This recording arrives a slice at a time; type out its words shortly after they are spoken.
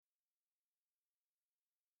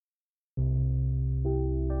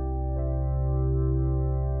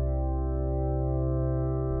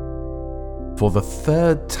For the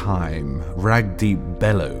third time, Ragdeep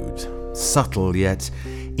bellowed, subtle yet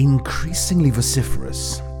increasingly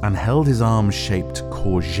vociferous, and held his arm-shaped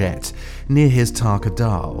courgette near his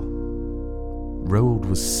Tarkadal. Roald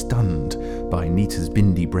was stunned by Nita's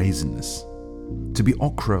bindi brazenness. To be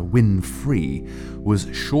Okra win-free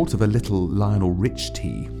was short of a little Lionel Rich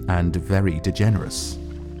tea and very degenerous.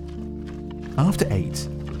 After 8,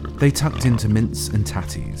 they tucked into mince and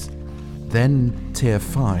tatties. Then Tier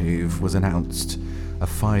 5 was announced, a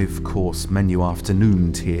 5-course menu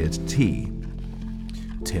afternoon tiered tea.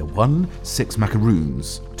 Tier 1, 6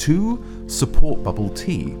 macaroons. 2, support bubble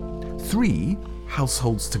tea. 3,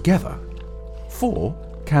 households together. 4,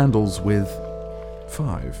 candles with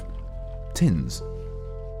 5 tins.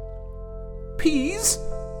 Peas?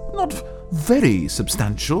 Not very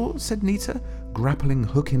substantial, said Nita, grappling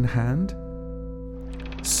hook in hand.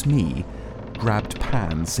 Smee grabbed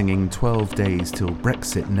Pan, singing 12 Days Till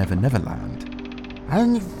Brexit Never Neverland.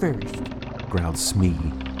 On the first, growled Smee.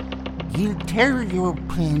 you'll tear your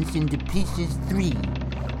plans into pieces 3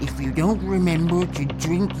 if you don't remember to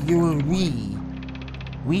drink your wee.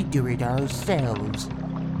 We do it ourselves.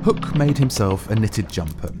 Hook made himself a knitted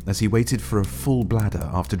jumper as he waited for a full bladder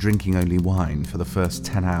after drinking only wine for the first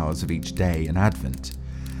 10 hours of each day in Advent.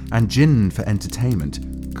 And gin for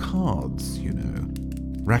entertainment. Cards, you know.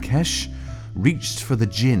 Rakesh reached for the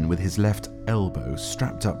gin with his left elbow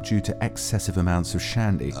strapped up due to excessive amounts of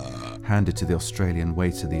shandy, handed to the Australian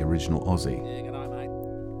waiter, the original Aussie. Yeah, good night,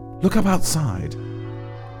 mate. Look up outside.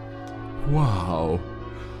 Wow,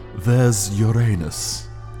 there's Uranus,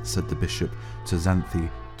 said the bishop to Xanthi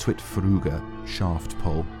Twitfaruga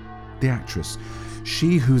Shaftpole, the actress,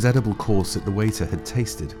 she whose edible corset the waiter had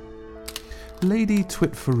tasted. Lady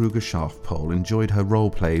Twitfaruga Shaftpole enjoyed her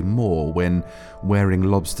roleplay more when wearing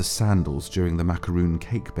lobster sandals during the macaroon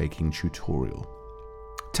cake baking tutorial.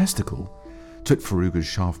 Testicle, Twitfaruga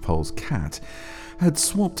Shaftpole's cat, had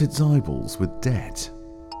swapped its eyeballs with Det.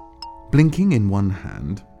 Blinking in one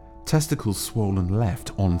hand, testicles swollen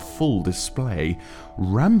left on full display,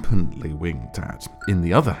 rampantly winked at in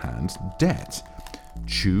the other hand, Det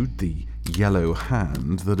chewed the yellow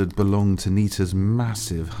hand that had belonged to Nita's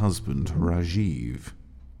massive husband, Rajiv.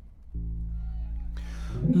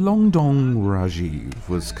 Long Dong Rajiv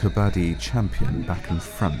was Kabaddi champion back and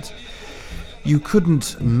front. You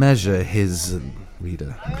couldn't measure his,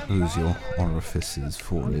 reader, close your orifices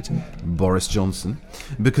for it, Boris Johnson,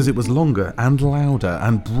 because it was longer and louder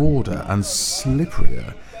and broader and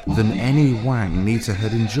slipperier than any wang Nita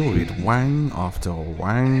had enjoyed, wang after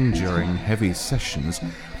wang during heavy sessions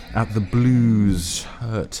at the Blues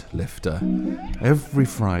Hurt Lifter. Every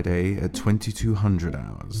Friday at 2200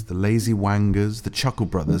 hours, the Lazy Wangers, the Chuckle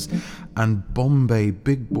Brothers, and Bombay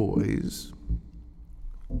Big Boys.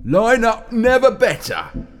 Line up never better,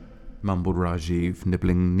 mumbled Rajiv,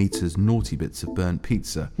 nibbling Nita's naughty bits of burnt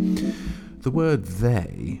pizza. The word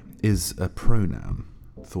they is a pronoun,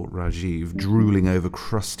 thought Rajiv, drooling over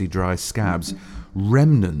crusty dry scabs,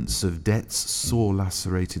 remnants of Det's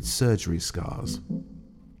sore-lacerated surgery scars.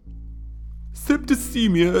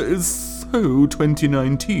 Septicemia is so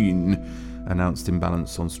 2019, announced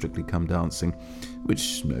Imbalance on Strictly Come Dancing,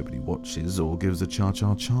 which nobody watches or gives a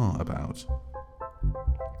cha-cha-cha about.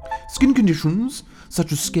 Skin conditions,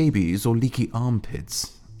 such as scabies or leaky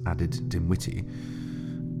armpits, added Dimwitty.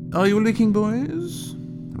 Are you licking, boys?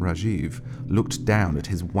 Rajiv looked down at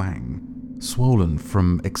his wang, swollen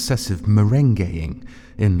from excessive merengueing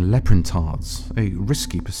in leprintards. A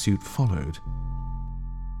risky pursuit followed.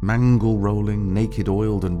 Mangle rolling, naked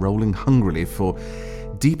oiled and rolling hungrily for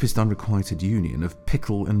deepest unrequited union of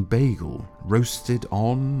pickle and bagel, roasted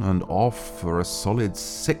on and off for a solid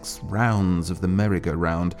 6 rounds of the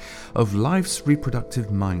merry-go-round of life's reproductive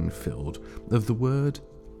minefield of the word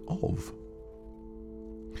of.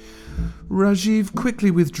 Rajiv quickly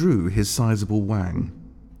withdrew his sizable wang.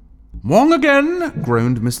 Wong again,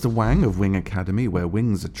 groaned Mr. Wang of Wing Academy, where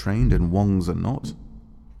wings are trained and wongs are not.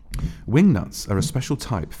 Wingnuts are a special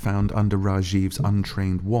type found under Rajiv's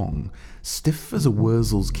untrained wong, stiff as a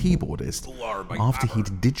Wurzel's keyboardist, after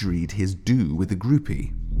he'd didgeried his do with a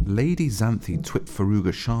groupie. Lady Xanthi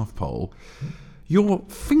Twitfaruga Shaftpole. Your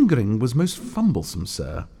fingering was most fumblesome,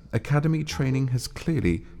 sir. Academy training has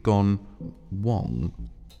clearly gone wong.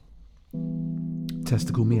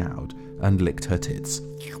 Testicle meowed and licked her tits.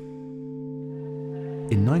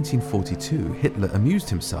 In 1942, Hitler amused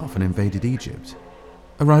himself and invaded Egypt.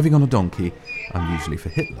 Arriving on a donkey, unusually for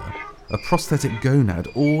Hitler, a prosthetic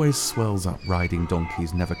gonad always swells up riding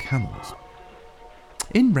donkeys, never camels.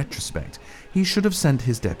 In retrospect, he should have sent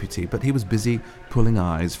his deputy, but he was busy pulling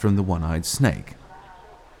eyes from the one-eyed snake.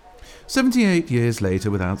 78 years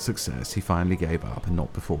later, without success, he finally gave up, and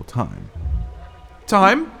not before time.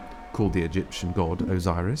 Time, called the Egyptian god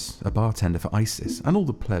Osiris, a bartender for Isis, and all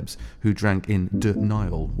the plebs who drank in de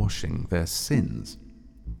Nile, washing their sins.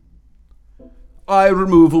 "Eye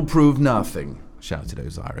removal proved nothing," shouted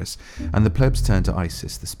Osiris, and the plebs turned to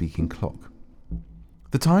Isis, the speaking clock.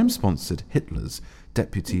 The Times sponsored Hitler's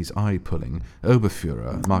deputy's eye-pulling.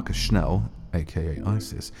 Oberfuhrer Markus Schnell, aka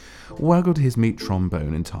Isis, waggled his meat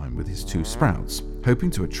trombone in time with his two sprouts,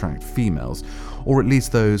 hoping to attract females, or at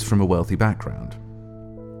least those from a wealthy background.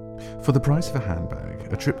 For the price of a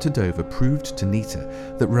handbag, a trip to Dover proved to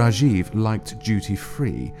Nita that Rajiv liked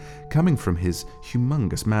duty-free, coming from his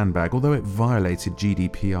humongous man bag, although it violated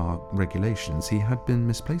GDPR regulations he had been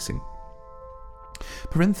misplacing.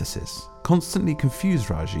 Parenthesis constantly confused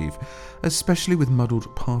Rajiv, especially with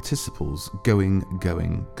muddled participles going,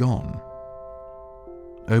 gone.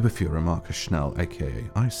 Oberfuhrer Markus Schnell, aka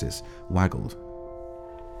Isis, waggled.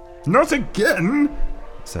 "Not again,"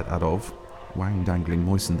 said Adolf. Wang dangling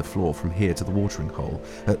moistened the floor from here to the watering hole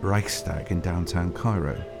at Reichstag in downtown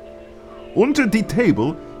Cairo. "Unter die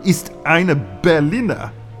Table ist eine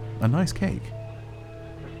Berliner." A nice cake.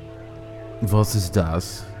 Was ist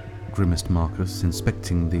das? Grimaced Marcus,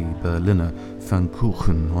 inspecting the Berliner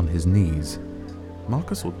Pfannkuchen on his knees.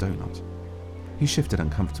 Marcus or donut? He shifted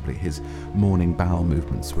uncomfortably. His morning bowel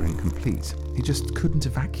movements were incomplete. He just couldn't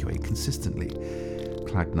evacuate consistently.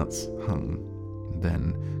 Clagnuts hung,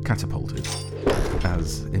 then catapulted,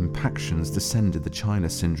 as impactions descended the China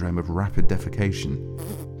syndrome of rapid defecation.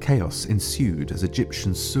 Chaos ensued as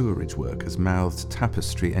Egyptian sewerage workers mouthed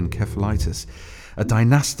tapestry encephalitis, a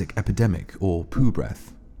dynastic epidemic or poo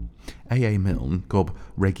breath. A.A. Milne, gob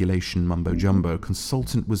regulation mumbo-jumbo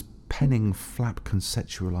consultant, was penning flap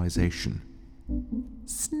conceptualization.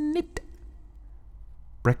 Snip.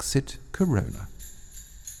 Brexit, Corona.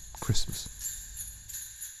 Christmas.